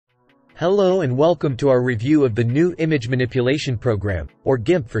Hello and welcome to our review of the GNU Image Manipulation Program, or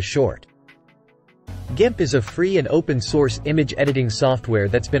GIMP for short. GIMP is a free and open-source image editing software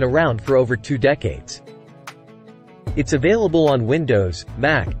that's been around for over 2 decades. It's available on Windows,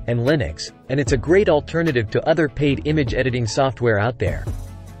 Mac, and Linux, and it's a great alternative to other paid image editing software out there.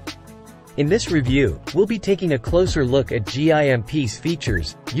 In this review, we'll be taking a closer look at GIMP's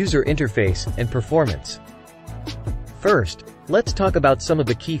features, user interface, and performance. First, let's talk about some of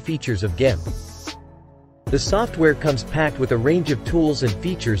the key features of GIMP. The software comes packed with a range of tools and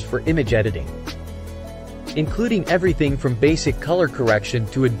features for image editing, including everything from basic color correction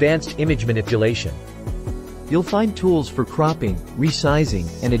to advanced image manipulation. You'll find tools for cropping, resizing,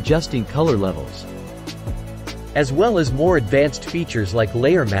 and adjusting color levels, as well as more advanced features like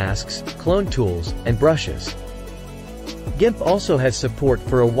layer masks, clone tools, and brushes. GIMP also has support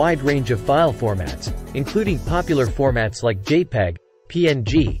for a wide range of file formats, including popular formats like JPEG,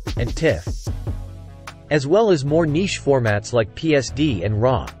 PNG, and TIFF, as well as more niche formats like PSD and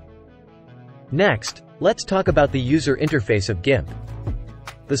RAW. Next, let's talk about the user interface of GIMP.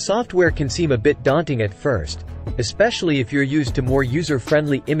 The software can seem a bit daunting at first, especially if you're used to more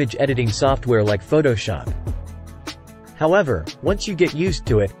user-friendly image editing software like Photoshop. However, once you get used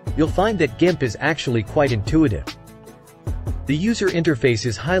to it, you'll find that GIMP is actually quite intuitive. The user interface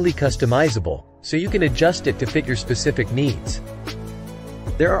is highly customizable, so you can adjust it to fit your specific needs.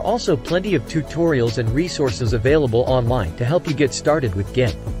 There are also plenty of tutorials and resources available online to help you get started with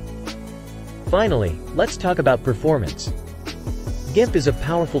GIMP. Finally, let's talk about performance. GIMP is a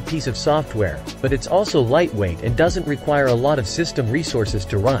powerful piece of software, but it's also lightweight and doesn't require a lot of system resources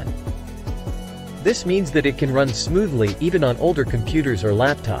to run. This means that it can run smoothly even on older computers or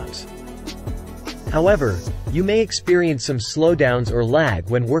laptops. However, you may experience some slowdowns or lag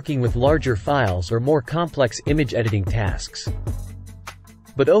when working with larger files or more complex image editing tasks.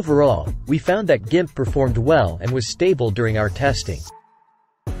 But overall, we found that GIMP performed well and was stable during our testing.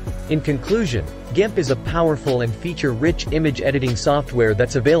 In conclusion, GIMP is a powerful and feature-rich image editing software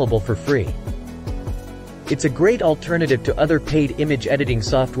that's available for free. It's a great alternative to other paid image editing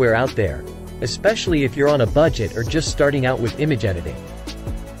software out there, especially if you're on a budget or just starting out with image editing.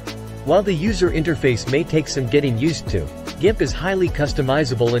 While the user interface may take some getting used to, GIMP is highly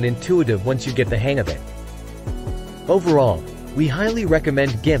customizable and intuitive once you get the hang of it. Overall, we highly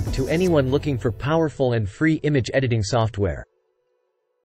recommend GIMP to anyone looking for powerful and free image editing software.